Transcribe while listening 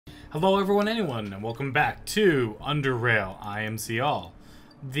Hello everyone, anyone, and welcome back to UnderRail. I am Ziyal,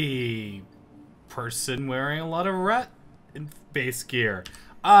 the person wearing a lot of rat base gear.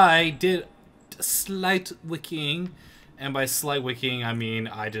 I did slight wikiing, and by slight wikiing I mean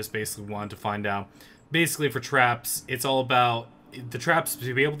I just basically wanted to find out. Basically for traps, it's all about the traps.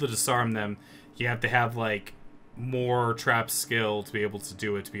 To be able to disarm them, you have to have like more trap skill to be able to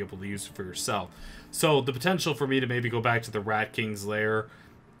do it, to be able to use it for yourself. So the potential for me to maybe go back to the Rat King's lair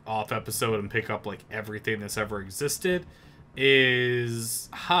off episode and pick up like everything that's ever existed is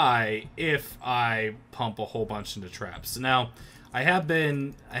high if I pump a whole bunch into traps. Now, I have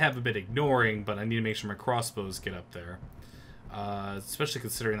been ignoring, but I need to make sure my crossbows get up there. Especially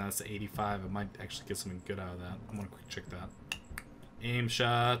considering that it's 85, I might actually get something good out of that. I'm gonna quick check that. Aim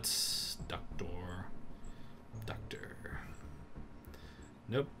shot, Doctor.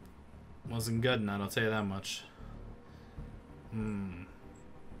 Nope. Wasn't good enough, I'll tell you that much.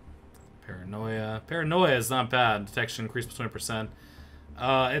 Paranoia. Paranoia is not bad. Detection increased by 20%.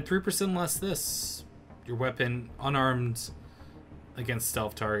 At 3% less this. Your weapon unarmed against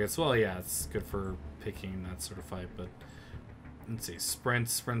stealth targets. Well, yeah, it's good for picking that sort of fight, but let's see.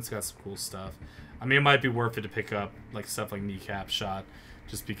 Sprint's got some cool stuff. I mean, it might be worth it to pick up like stuff like kneecap shot,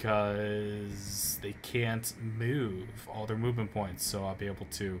 just because they can't move all their movement points, so I'll be able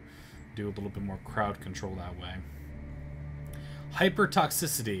to do a little bit more crowd control that way.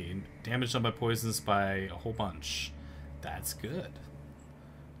 Hypertoxicity. Damage done by poisons by a whole bunch. That's good.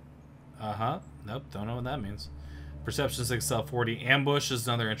 Nope, don't know what that means. Perception 6 40. Ambush is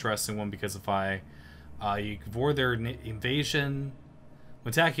another interesting one because if you avoid their invasion.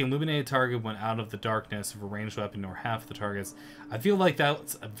 When attacking, illuminated target went out of the darkness of a ranged weapon or half the targets. I feel like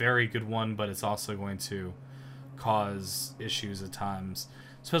that's a very good one, but it's also going to cause issues at times.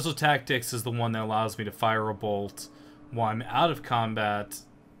 Special Tactics is the one that allows me to fire a bolt while I'm out of combat.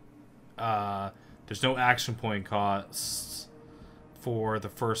 There's no action point cost for the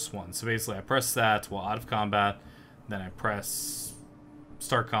first one. So basically I press that while out of combat, then I press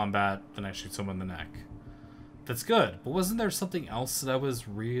start combat, then I shoot someone in the neck. That's good, but wasn't there something else that I was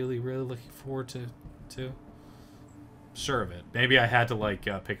really looking forward to? Sure of it. Maybe I had to like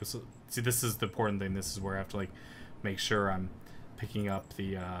pick a... See, this is the important thing. This is where I have to like make sure I'm picking up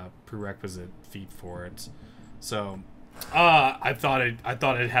the prerequisite feat for it. So I thought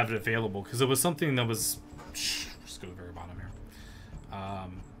I'd have it available because it was something that was... Just go to the very bottom here.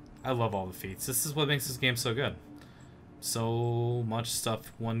 I love all the feats. This is what makes this game so good. So much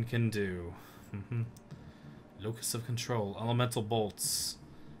stuff one can do. Locus of control. Elemental bolts.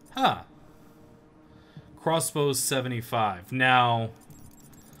 Huh. Crossbows 75. Now,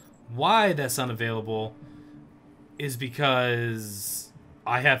 why that's not available is because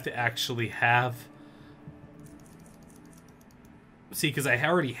I have to actually have... See, because I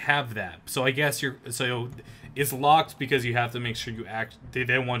already have that. So I guess you're... So it's locked because you have to make sure you act... They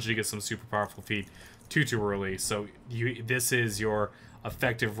don't want you to get some super powerful feat too early. So this is your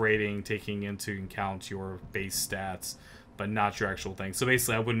effective rating taking into account your base stats, but not your actual thing. So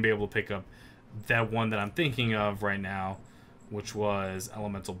basically I wouldn't be able to pick up that one that I'm thinking of right now, which was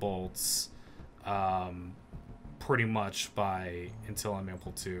Elemental Bolts, pretty much until I'm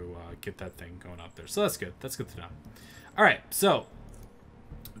able to get that thing going up there. So that's good. That's good to know. Alright, so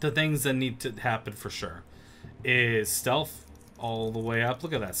the things that need to happen for sure is stealth all the way up.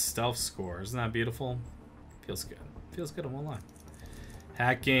 Look at that stealth score. Isn't that beautiful? Feels good. Feels good, I won't lie.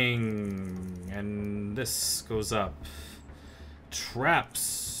 Hacking, and this goes up.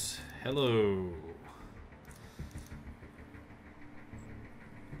 Traps. Hello.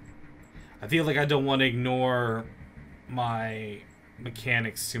 I feel like I don't want to ignore my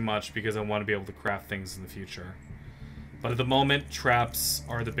mechanics too much because I want to be able to craft things in the future. But at the moment, traps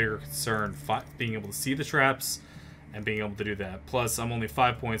are the bigger concern. Being able to see the traps and being able to do that. Plus, I'm only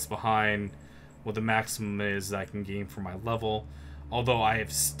 5 points behind what the maximum is that I can gain for my level. Although I am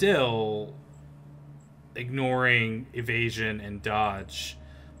still ignoring evasion and dodge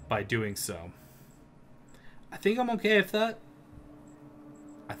by doing so. I think I'm okay with that.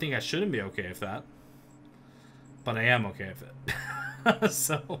 I think I shouldn't be okay with that. But I am okay with it.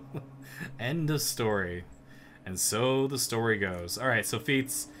 So, end of story. And so the story goes. Alright, so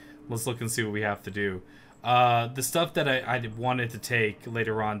feats. Let's look and see what we have to do. The stuff that I wanted to take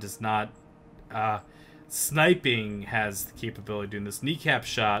later on does not... Sniping has the capability of doing this. Kneecap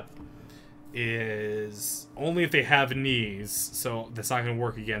shot is only if they have knees, so that's not going to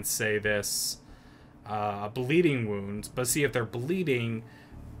work against, say, this bleeding wound. But see, if they're bleeding,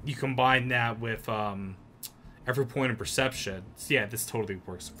 you combine that with every point of perception. So yeah, this totally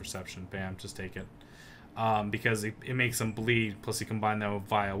works in perception. Bam, just take it. because it makes them bleed. Plus, you combine that with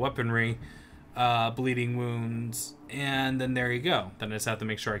via weaponry, bleeding wounds, and then there you go. Then I just have to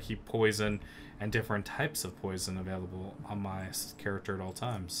make sure I keep poison and different types of poison available on my character at all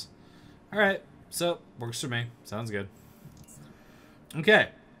times. Alright, so, works for me. Sounds good. Okay.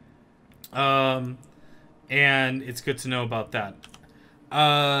 And it's good to know about that.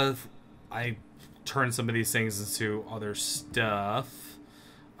 I turned some of these things into other stuff.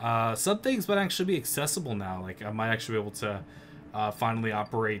 Some things might actually be accessible now. Like, I might actually be able to finally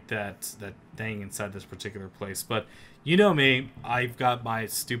operate that thing inside this particular place. But you know me, I've got my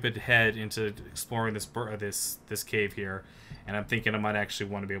stupid head into exploring this cave here, and I'm thinking I might actually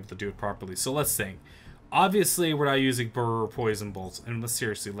want to be able to do it properly. So let's think. Obviously, we're not using Burrower poison bolts, and let's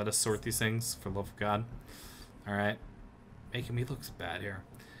seriously let us sort these things for the love of God. All right, making me look bad here.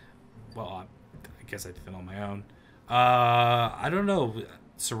 Well, I guess I did it on my own. I don't know.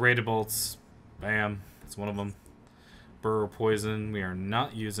 Serrated bolts, bam, that's one of them. Burrower poison we are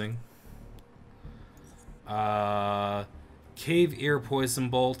not using. Cave ear poison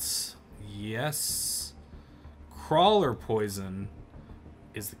bolts, yes. Crawler poison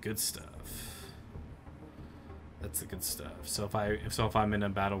is the good stuff. That's the good stuff. So if I'm in a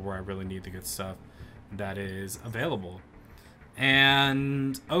battle where I really need the good stuff, that is available.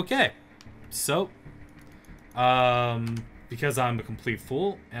 And okay, so because I'm a complete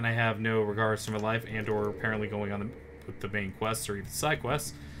fool and I have no regards for my life and or apparently going on with the main quests or even side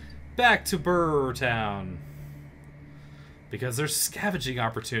quests, back to Burrower Town. Because there's scavenging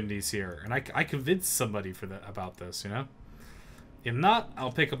opportunities here, and I convinced somebody about this, you know? If not,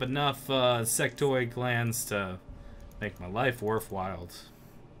 I'll pick up enough sectoid glands to make my life worthwhile.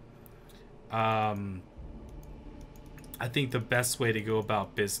 I think the best way to go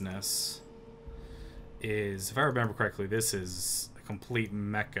about business is, if I remember correctly, this is a complete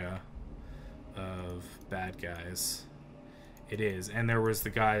mecca of bad guys. It is. And there was the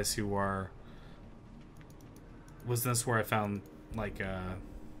guys who are... Was this where I found, like, a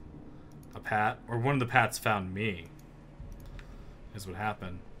pat? Or one of the pats found me, is what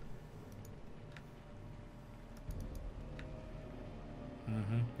happened.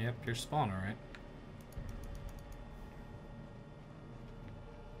 Yep, your spawn, alright.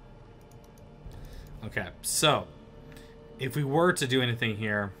 Okay, so, if we were to do anything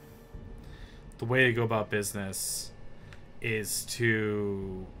here, the way to go about business is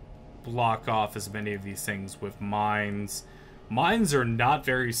to block off as many of these things with mines. Mines are not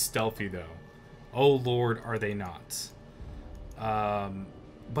very stealthy, though. Oh lord, are they not.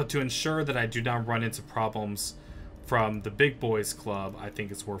 But to ensure that I do not run into problems from the big boys club, I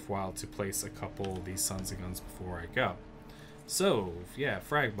think it's worthwhile to place a couple of these sons of guns before I go. So, yeah,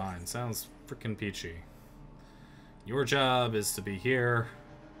 frag mine. Sounds freaking peachy. Your job is to be here.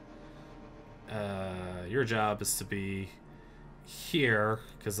 Your job is to be here,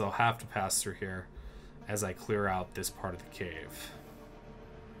 because they'll have to pass through here as I clear out this part of the cave.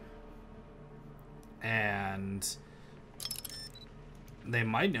 And they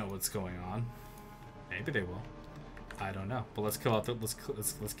might know what's going on. Maybe they will. I don't know. But let's kill out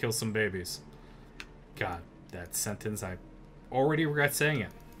let's kill some babies. God, that sentence, I already regret saying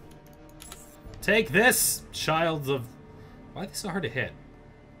it. Take this, child of... Why are they so hard to hit?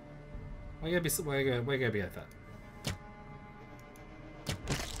 Why you gotta be like that?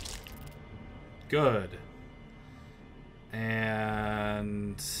 Good.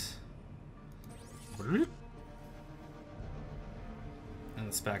 And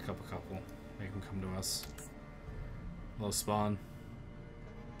let's back up a couple. Make them come to us. Low spawn.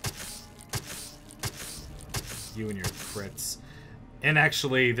 You and your crits. And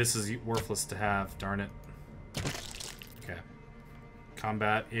actually, this is worthless to have. Darn it. Okay.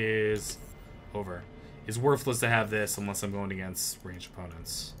 Combat is over. It's worthless to have this unless I'm going against ranged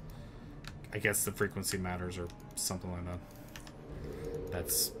opponents. I guess the frequency matters or something like that.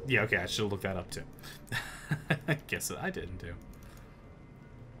 That's... Yeah, okay, I should have looked that up too. I guess I didn't do.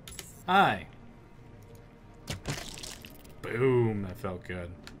 Hi. Boom, that felt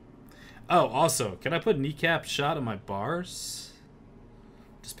good. Oh, also, can I put kneecap shot on my bars?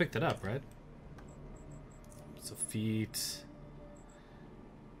 Just picked it up, right? So feet.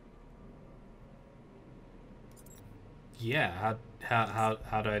 Yeah,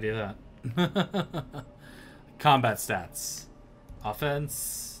 how do I do that? Combat stats.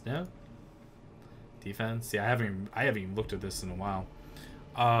 Offense, no. Defense. Yeah, I haven't even looked at this in a while.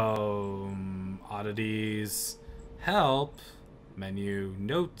 Oddities. Help. Menu.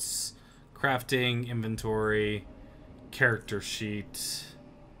 Notes. Crafting. Inventory. Character sheet.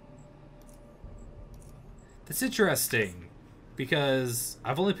 That's interesting, because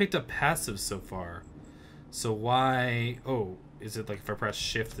I've only picked up passives so far. So why... Oh, is it like if I press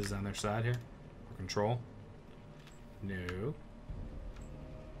shift is on their side here? Or control? No.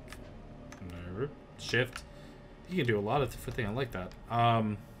 No. Shift. You can do a lot of different things. I like that.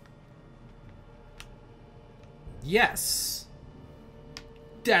 Yes.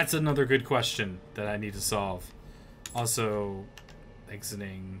 That's another good question that I need to solve. Also,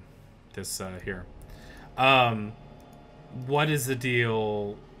 exiting this here. What is the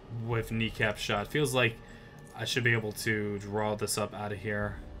deal with kneecap shot? Feels like I should be able to draw this up out of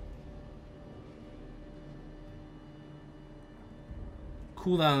here.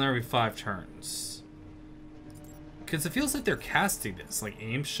 Cooldown every 5 turns. Because it feels like they're casting this, like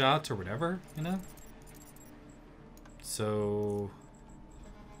aim shots or whatever, you know? So...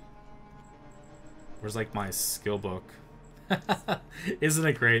 Where's like my skill book? Isn't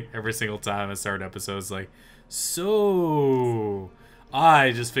it great? Every single time I start episodes like, so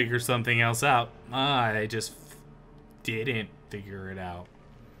I just figured something else out. I just didn't figure it out.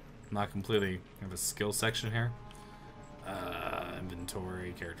 Not completely. I have a skill section here.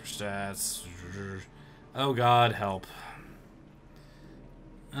 Inventory, character stats. Oh god, help.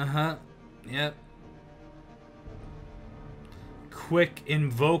 Yep. Quick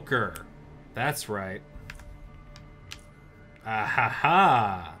Invoker. That's right. Ah ha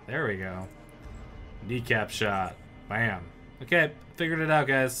ha. There we go. Kneecap shot. Bam. Okay, figured it out,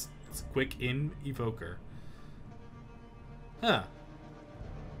 guys. It's a quick Invoker. Huh.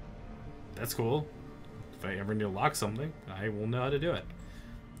 That's cool. If I ever need to lock something, I will know how to do it.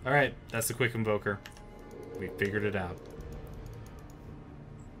 Alright, that's the quick Invoker. We figured it out.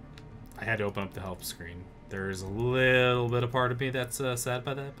 I had to open up the help screen. There's a little bit of part of me that's sad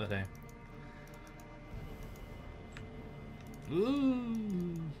by that, but hey.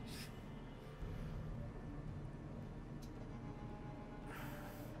 Ooh.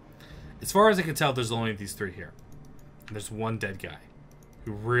 As far as I can tell, there's only these 3 here. And there's one dead guy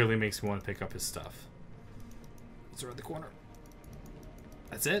who really makes me want to pick up his stuff. It's around the corner.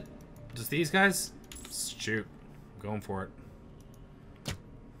 That's it? Just these guys? Shoot. I'm going for it.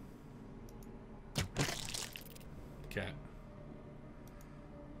 Okay.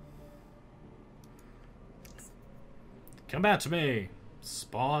 Come back to me.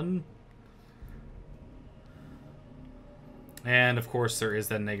 Spawn. And of course there is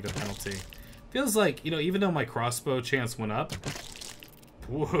that negative penalty. Feels like, you know, even though my crossbow chance went up.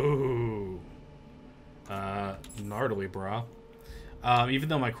 Whoa. Gnarly, bro. Even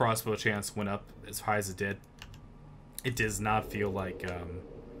though my crossbow chance went up as high as it does not feel like,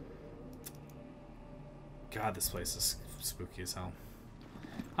 God, this place is spooky as hell.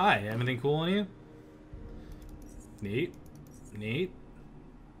 Hi, anything cool on you? Neat. Neat.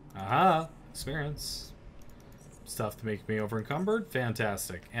 Aha. Experience. Stuff to make me over encumbered.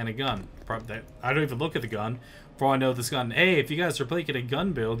 Fantastic. And a gun. I don't even look at the gun. For all I know, this gun. Hey, if you guys are playing a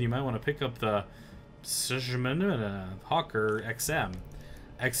gun build, you might want to pick up the Hawker XM.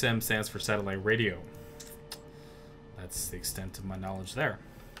 XM stands for satellite radio. That's the extent of my knowledge there.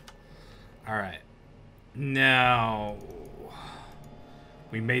 Alright. Now,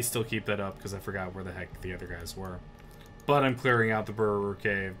 we may still keep that up because I forgot where the heck the other guys were. But I'm clearing out the Burrower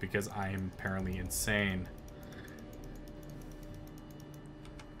cave because I am apparently insane.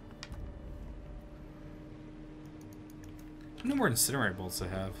 How many more incinerate bolts I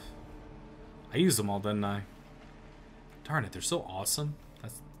have? I used them all, didn't I? Darn it, they're so awesome.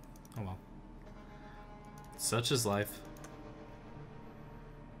 That's... Oh well. Such is life.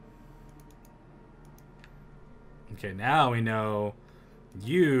 Okay, now we know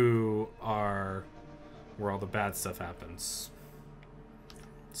you are where all the bad stuff happens.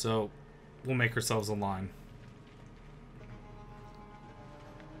 So, we'll make ourselves a line.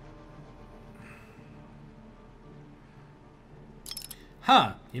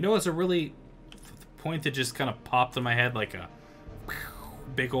 Huh, you know what's a really point that just kind of popped in my head like a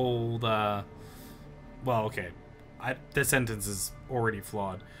big old, well, okay. This sentence is already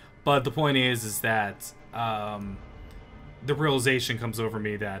flawed. But the point is that, the realization comes over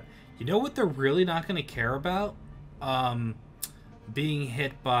me that, you know what they're really not going to care about? Being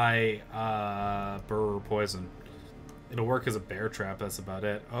hit by, Burrower poison. It'll work as a bear trap, that's about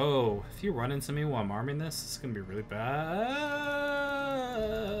it. Oh, if you run into me while I'm arming this, it's going to be really bad.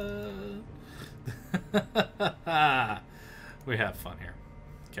 We have fun here.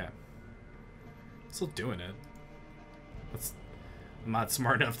 Okay. Still doing it. I'm not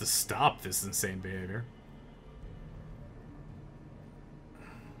smart enough to stop this insane behavior.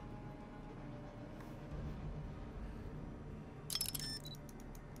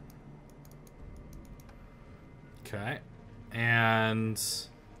 Okay. And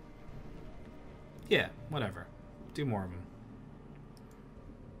Yeah, whatever. Do more of them.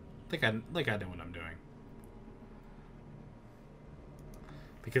 Like I know what I'm doing.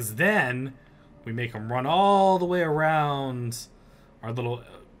 Because then we make them run all the way around our little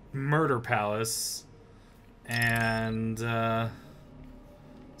murder palace, and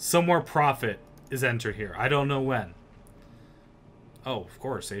some more profit is entered here. I don't know when. Oh, of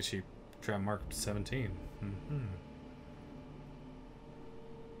course, HE trap marked 17. Mm-hmm.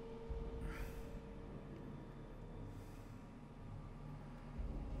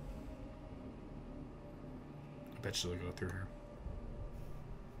 I bet she'll go through here.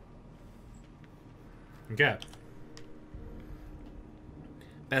 Okay.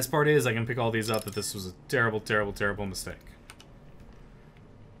 Best part is I can pick all these up that this was a terrible, terrible, terrible mistake.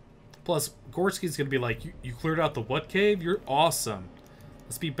 Plus, Gorski's gonna be like, you cleared out the what cave? You're awesome.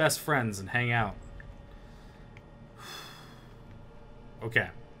 Let's be best friends and hang out. Okay.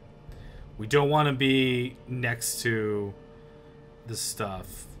 We don't want to be next to this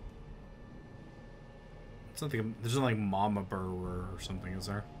stuff. Something, there's nothing like Mama Burrower or something, is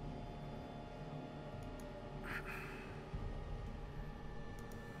there?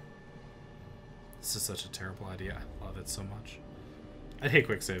 This is such a terrible idea. I love it so much. I hate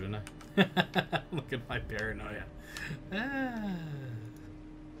quick save, didn't I? Look at my paranoia. Ah.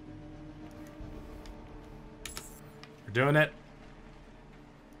 We're doing it.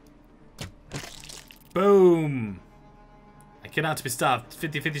 Boom! I cannot be stopped.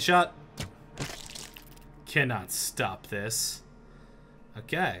 50-50 shot. Cannot stop this.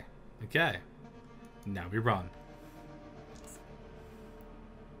 Okay. Okay. Now we run.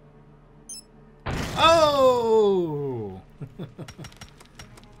 Oh!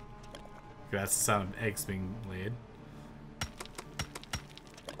 That's the sound of eggs being laid.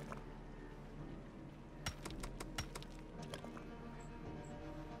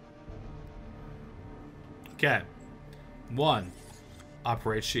 Okay. 1.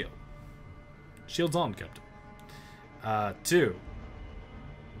 Operate shield. Shield's on, Captain. 2.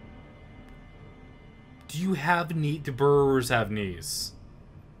 Do you have knee? Do burrowers have knees?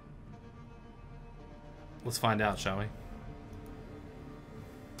 Let's find out, shall we?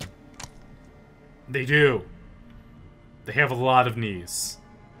 They do. They have a lot of knees.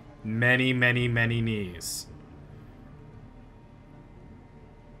 Many, many, many knees.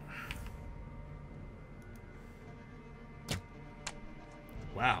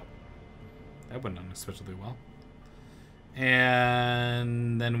 Wow. That went unexpectedly well.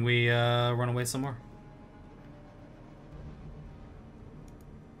 And then we run away some more.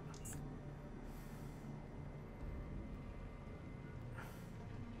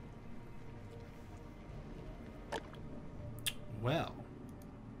 Well.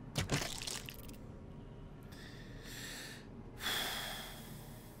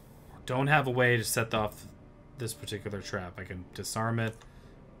 Don't have a way to set off this particular trap. I can disarm it.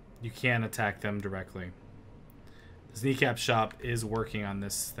 You can't attack them directly. This kneecap shop is working on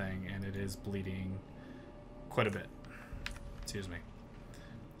this thing, and it is bleeding quite a bit. Excuse me.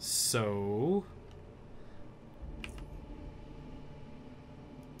 So...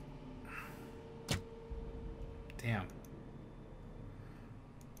 Damn.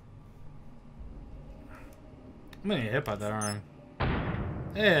 I'm gonna get hit by that, aren't I?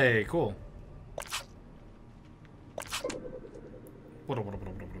 Hey, cool.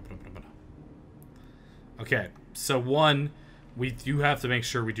 Okay, so 1, we do have to make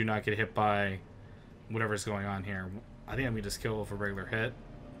sure we do not get hit by whatever's going on here. I think I'm gonna just kill with a regular hit.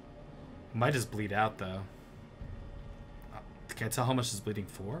 Might just bleed out though. Can I tell how much it's bleeding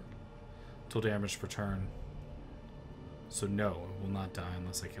for? Total damage per turn. So no, it will not die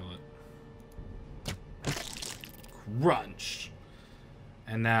unless I kill it. Crunch!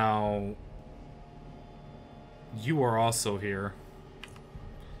 And now... you are also here.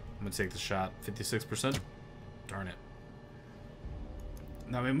 I'm gonna take the shot. 56%. Darn it.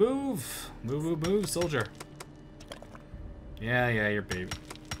 Now we move! Move, move, move, soldier. Yeah, yeah, you're baby.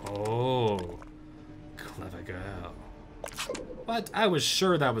 Oh. Clever girl. What? I was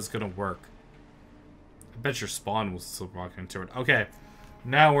sure that was gonna work. I bet your spawn was still walking into it. Okay.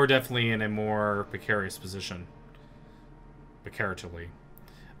 Now we're definitely in a more precarious position. Precarially.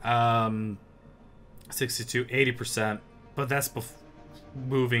 62, 80%. But that's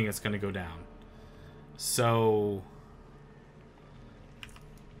moving, it's gonna go down. So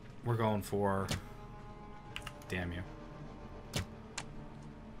we're going for... damn you.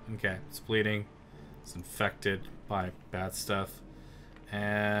 Okay, it's bleeding. It's infected by bad stuff.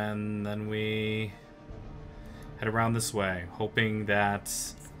 And then we head around this way, hoping that...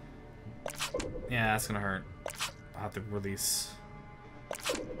 yeah, that's gonna hurt. I'll have to release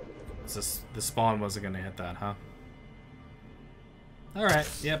The spawn wasn't gonna hit that, huh? Alright,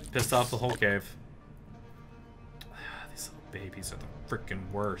 yep, pissed off the whole cave. These little babies are the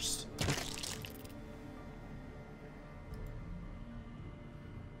freaking worst.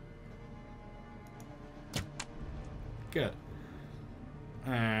 Good.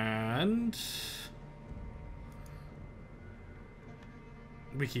 And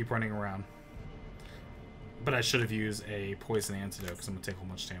we keep running around. But I should have used a poison antidote because I'm going to take a whole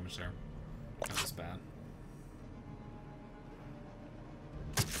bunch of damage there. That was bad.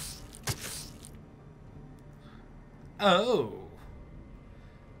 Oh!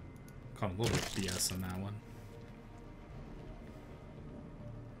 Caught a little bit of BS on that one.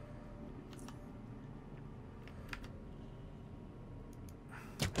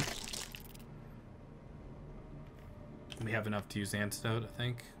 We have enough to use antidote, I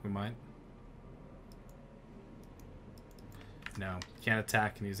think. We might. No, can't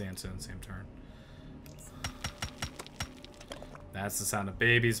attack and use antidote in the same turn. That's the sound of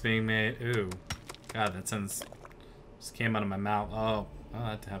babies being made. Ooh. God, that sounds just came out of my mouth. Oh,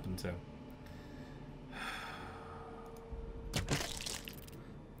 that happened too.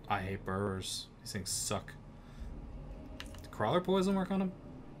 I hate burrowers. These things suck. Did crawler poison work on them?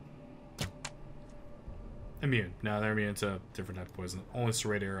 Immune. No, they're immune to different type of poison. Only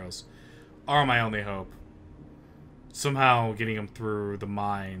serrated arrows are my only hope. Somehow getting them through the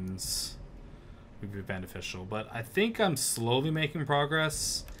mines would be beneficial. But I think I'm slowly making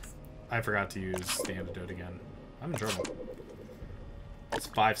progress. I forgot to use the antidote again. I'm in trouble. It's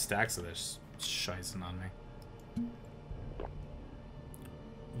 5 stacks of this shizing on me.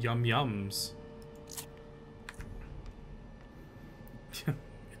 Yum yums.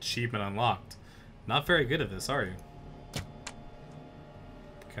 Achievement unlocked. Not very good at this, are you?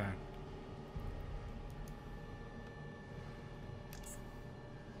 Okay.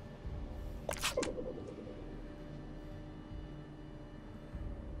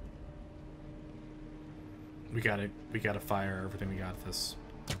 We gotta fire everything we got this.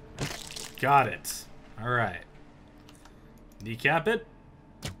 Got it. Alright. Kneecap it.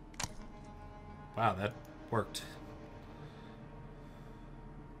 Wow, that worked.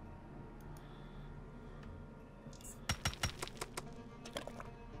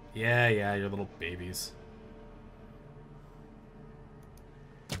 Yeah, your little babies.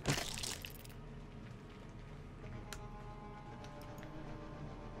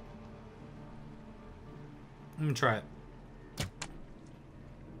 I'm gonna try it.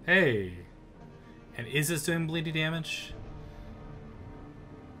 Hey! And is this doing bleedy damage?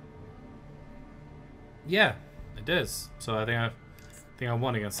 Yeah, it is. So I think I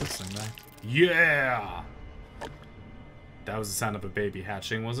won against this thing, man. Yeah! That was the sound of a baby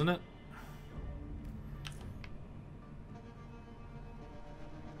hatching, wasn't it?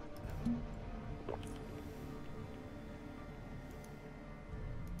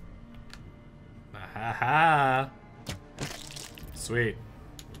 Aha! Sweet.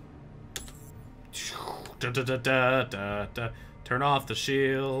 Turn off the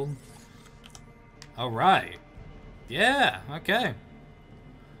shield. Alright. Yeah, okay.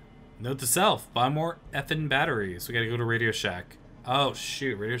 Note to self, buy more effing batteries. We gotta go to Radio Shack. Oh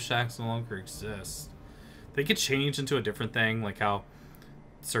shoot, Radio Shacks no longer exist. They could change into a different thing, like how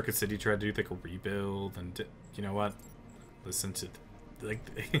Circuit City tried to do like a rebuild, and you know what? Listen to,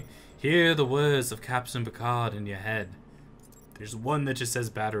 hear the words of Captain Picard in your head. There's one that just says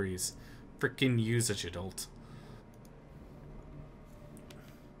batteries. Frickin' use it, you adult.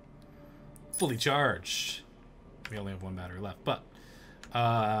 Fully charged. We only have 1 battery left, but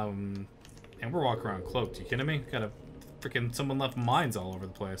and we're walking around cloaked. You kidding me? Got a freaking someone left mines all over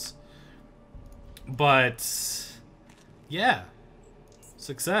the place. But yeah,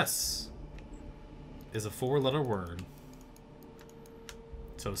 success is a 4-letter word.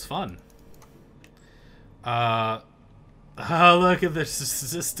 So it's fun. Oh, look at this.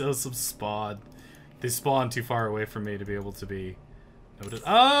 This is still some spawn. They spawn too far away from me to be able to be noted.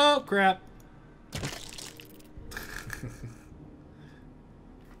 Oh crap.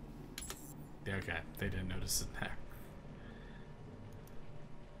 Yeah, okay, they didn't notice it there.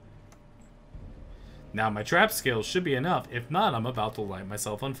 Now my trap skills should be enough. If not, I'm about to light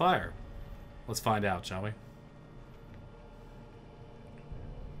myself on fire. Let's find out, shall we?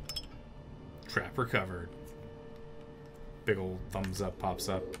 Trap recovered. Big old thumbs up pops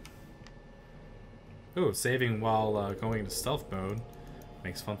up. Ooh, saving while going into stealth mode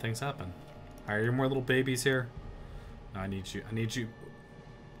makes fun things happen. Alright, are more little babies here? No, I need you. I need you.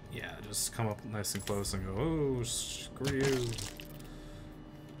 Yeah, just come up nice and close and go, oh, screw you.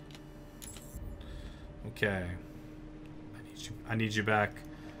 Okay. I need you back.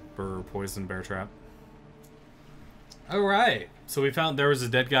 Burrower poison bear trap. Alright. So we found there was a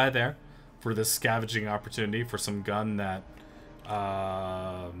dead guy there for this scavenging opportunity for some gun that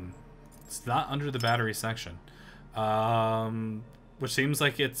it's not under the battery section. Which seems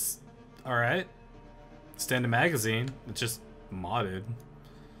like it's alright. Standard magazine. It's just modded.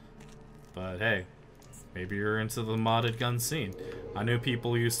 But hey, maybe you're into the modded gun scene. I knew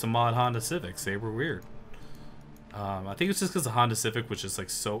people used to mod Honda Civics. They were weird. I think it's just because the Honda Civic was just like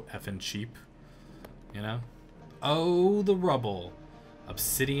so effing cheap. You know? Oh, the rubble.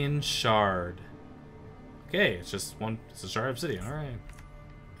 Obsidian shard. Okay, it's just one. It's a shard of obsidian. All right.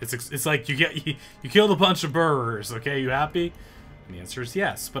 It's like you killed a bunch of burrowers. Okay, you happy? And the answer is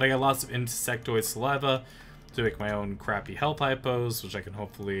yes. But I got lots of insectoid saliva to make my own crappy health hypos, which I can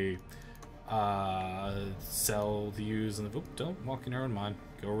hopefully sell, use, and oop, don't walk in your own mind.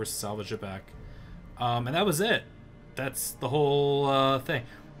 Go salvage it back. And that was it. That's the whole thing.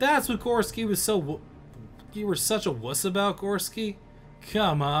 That's what Gorski was so. You were such a wuss about, Gorski.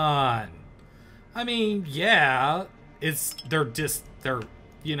 Come on. I mean, yeah, they're,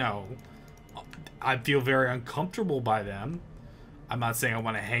 you know, I feel very uncomfortable by them. I'm not saying I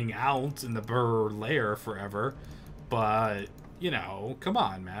want to hang out in the Burrower lair forever, but, you know, come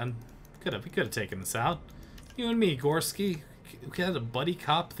on, man. We could have taken this out. You and me, Gorski, we had a buddy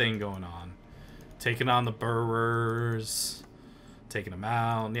cop thing going on. Taking on the Burrowers, taking them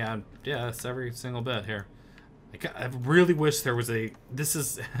out. Yeah, that's every single bit here. I really wish there was a... This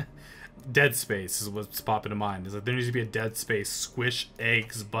is... Dead Space is what's popping to mind. Is like there needs to be a Dead Space squish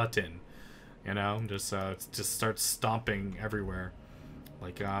eggs button. You know? Just start stomping everywhere.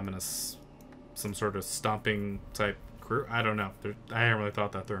 Like I'm in some sort of stomping type crew. I don't know. I haven't really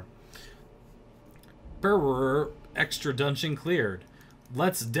thought that through. Burrower extra dungeon cleared.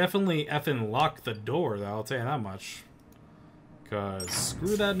 Let's definitely effing lock the door, though. I'll tell you that much. Cause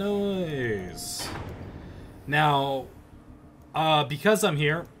screw that noise. Now, because I'm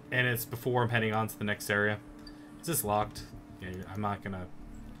here, and it's before I'm heading on to the next area, is this locked? Yeah, I'm not gonna...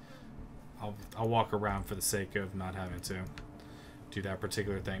 I'll walk around for the sake of not having to do that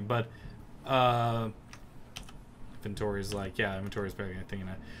particular thing. But, inventory's like, yeah, inventory's better than anything in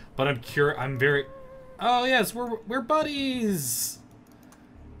it. But I'm very... Oh, yes, we're buddies!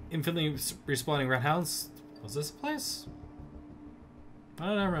 Infinitely respawning red hounds. Was this a place?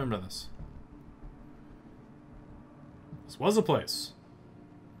 I don't remember this. This was a place.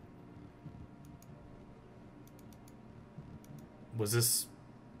 Was this...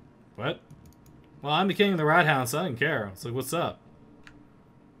 What? Well, I'm the king of the rat hounds, so I didn't care. It's like, what's up?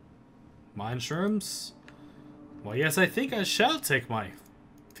 Mine shrooms? Well, yes, I think I shall take my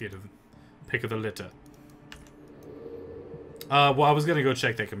pick of the litter. Well, I was gonna go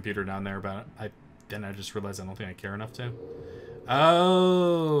check that computer down there, but then I just realized I don't think I care enough to.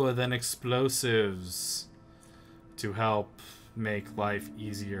 Oh, then explosives to help make life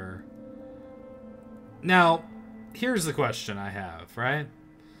easier. Now, here's the question I have, right?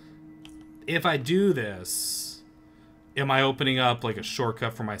 If I do this, am I opening up like a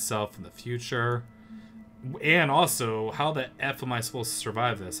shortcut for myself in the future? And also, how the F am I supposed to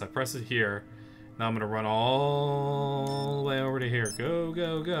survive this? I press it here. Now I'm going to run all the way over to here. Go,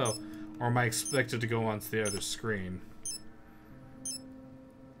 go, go. Or am I expected to go onto the other screen?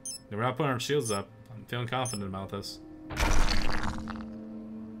 We're not putting our shields up. I'm feeling confident about this.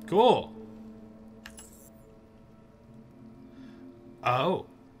 Cool. Oh.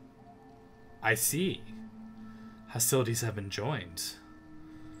 I see. Hostilities have been joined.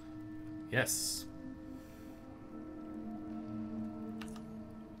 Yes.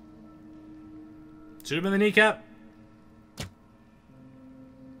 Should have been the kneecap.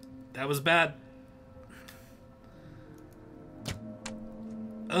 That was bad.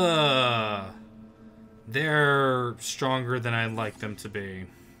 They're stronger than I'd like them to be.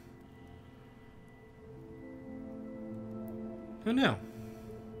 Who knew?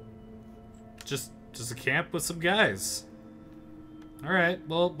 Just a camp with some guys. Alright,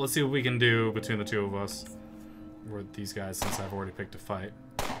 well, let's see what we can do between the two of us. Or these guys, since I've already picked a fight.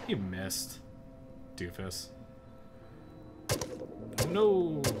 You missed. Doofus.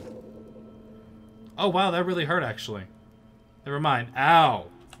 No! Oh, wow, that really hurt, actually. Never mind. Ow!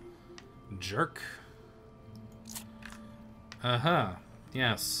 Jerk. Uh-huh.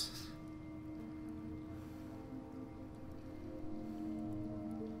 Yes.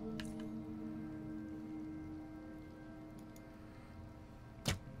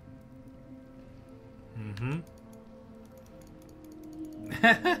 Mm-hmm.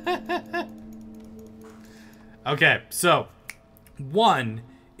 Okay, so, one,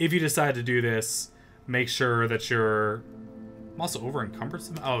 if you decide to do this, make sure that you're... I'm also over encumbered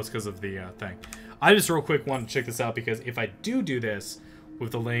somehow. Oh, it's because of the thing. I just real quick want to check this out because if I do this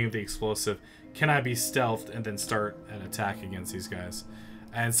with the laying of the explosive, can I be stealthed and then start an attack against these guys?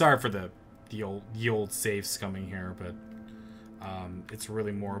 And sorry for the old save scumming here, but it's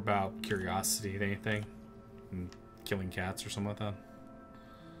really more about curiosity than anything. And killing cats or something like that.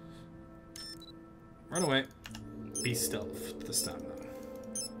 Run away. Be stealth this time, though.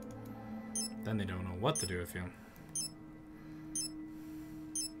 Then they don't know what to do with you.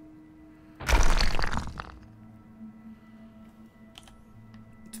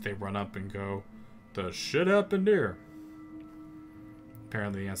 They run up and go, the shit happened here.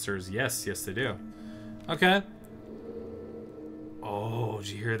 Apparently the answer is yes. Yes, they do. Okay. Oh, did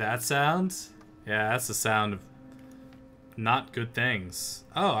you hear that sound? Yeah, that's the sound of not good things.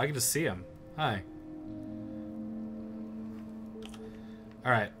 Oh, I can just see him. Hi.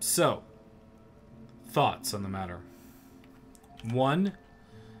 Alright, so. Thoughts on the matter. One,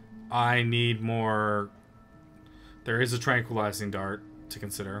 I need more... There is a tranquilizing dart to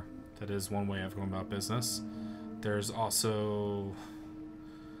consider. That is one way of going about business. There's also...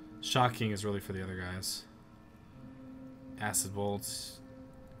 Shocking is really for the other guys. Acid bolts.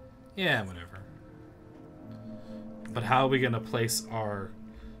 Yeah, whatever. But how are we going to place our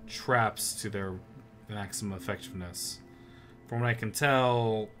traps to their maximum effectiveness? From what I can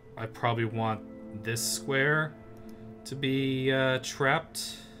tell, I probably want this square to be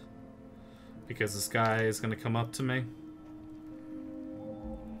trapped. Because this guy is going to come up to me.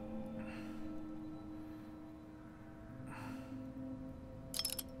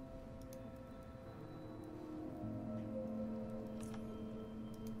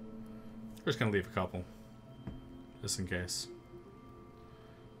 We're just gonna leave a couple, just in case.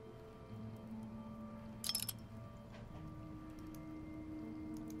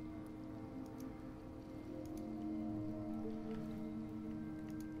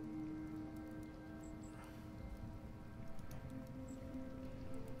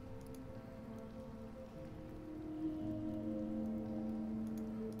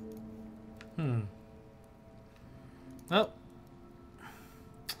 Oh.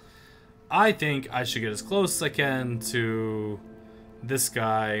 I think I should get as close as I can to this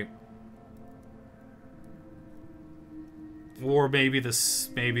guy. Or maybe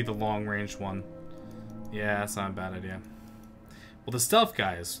the long-range one. Yeah, that's not a bad idea. Well, the stealth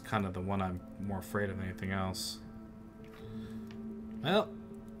guy is kind of the one I'm more afraid of than anything else. Well,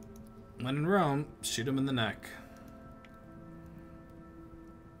 when in Rome, shoot him in the neck.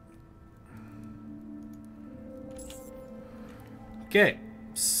 Okay.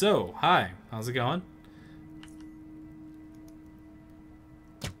 So, hi. How's it going?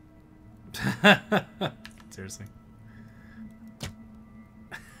 Seriously.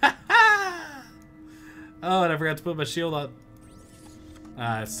 Oh, and I forgot to put my shield up.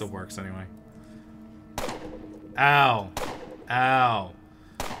 Ah, it still works anyway. Ow. Ow.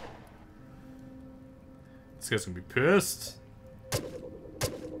 This guy's gonna be pissed.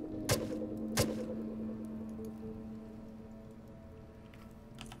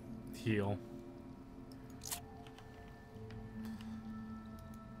 Heal.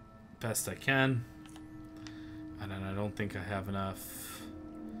 Best I can. And then I don't think I have enough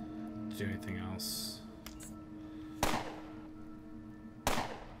to do anything else.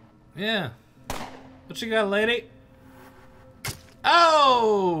 Yeah. What you got, lady?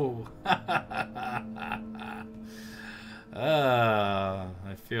 Oh!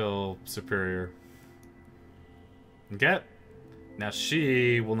 I feel superior. Okay. Now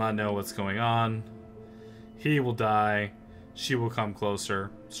she will not know what's going on. He will die. She will come closer.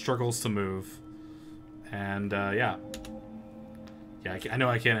 Struggles to move. And, yeah. Yeah, I know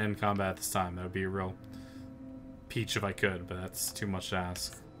I can't end combat this time. That would be a real peach if I could, but that's too much to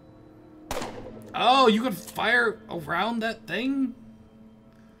ask. Oh, you could fire around that thing?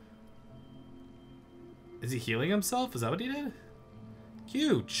 Is he healing himself? Is that what he did?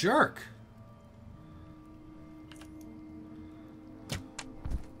 You jerk.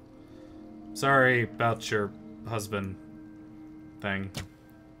 Sorry about your husband thing.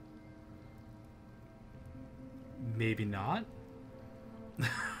 Maybe not?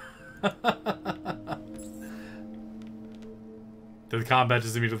 Did the combat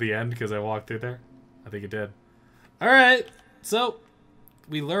just immediately end because I walked through there? I think it did. Alright, so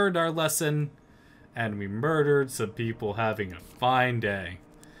we learned our lesson and we murdered some people having a fine day.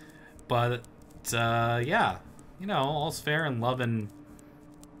 But, yeah, you know, all's fair in love and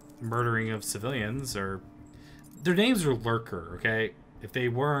murdering of civilians. Or their names are Lurker, okay? If they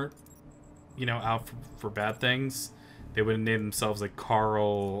weren't, you know, out for bad things, they would have named themselves like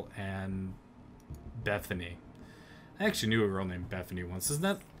Carl and Bethany. I actually knew a girl named Bethany once. Isn't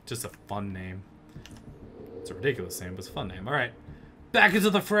that just a fun name? It's a ridiculous name, but it's a fun name. Alright. Back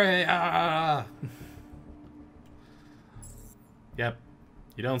into the fray! Ah! Yep.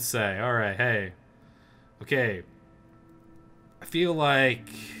 You don't say. Alright, hey. Okay. I feel like...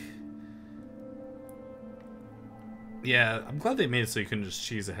 Yeah, I'm glad they made it so you couldn't just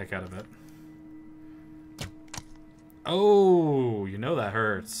cheese the heck out of it. Oh, you know that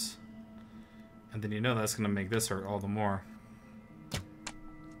hurts. And then you know that's gonna make this hurt all the more.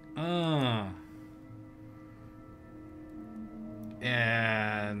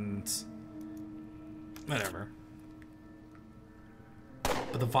 And... whatever.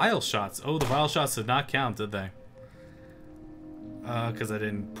 But the vial shots. Oh, the vial shots did not count, did they? Because I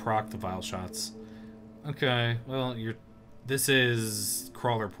didn't proc the vial shots. Okay, well, this is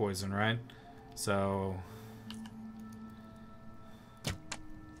crawler poison, right? So...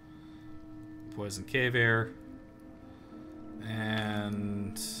 poison cave air.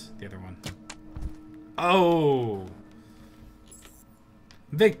 And... the other one. Oh!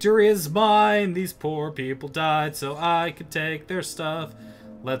 Victory is mine! These poor people died so I could take their stuff.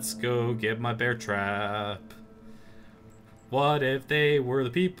 Let's go get my bear trap. What if they were the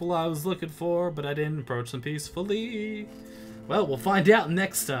people I was looking for, but I didn't approach them peacefully? Well, we'll find out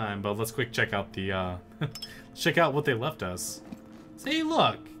next time, but let's quick check out the, check out what they left us. See,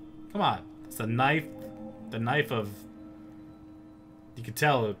 look! Come on. It's the knife of... you could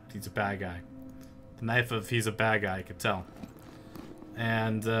tell he's a bad guy. The knife of he's a bad guy, you could tell.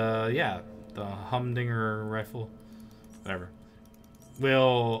 And, yeah, the humdinger rifle. Whatever.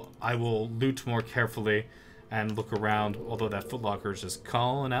 I will loot more carefully and look around, although that footlocker is just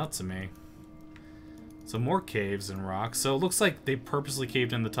calling out to me. So more caves and rocks. So it looks like they purposely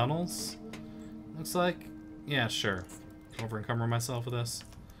caved in the tunnels. Looks like. Yeah, sure. Over encumber myself with this.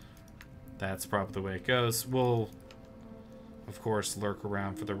 That's probably the way it goes. We'll, of course, lurk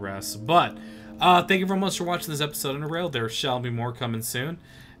around for the rest. But, thank you very much for watching this episode of UnderRail. There shall be more coming soon.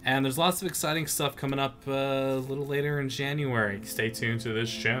 And there's lots of exciting stuff coming up a little later in January. Stay tuned to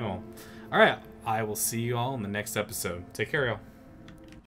this channel. Alright, I will see you all in the next episode. Take care, y'all.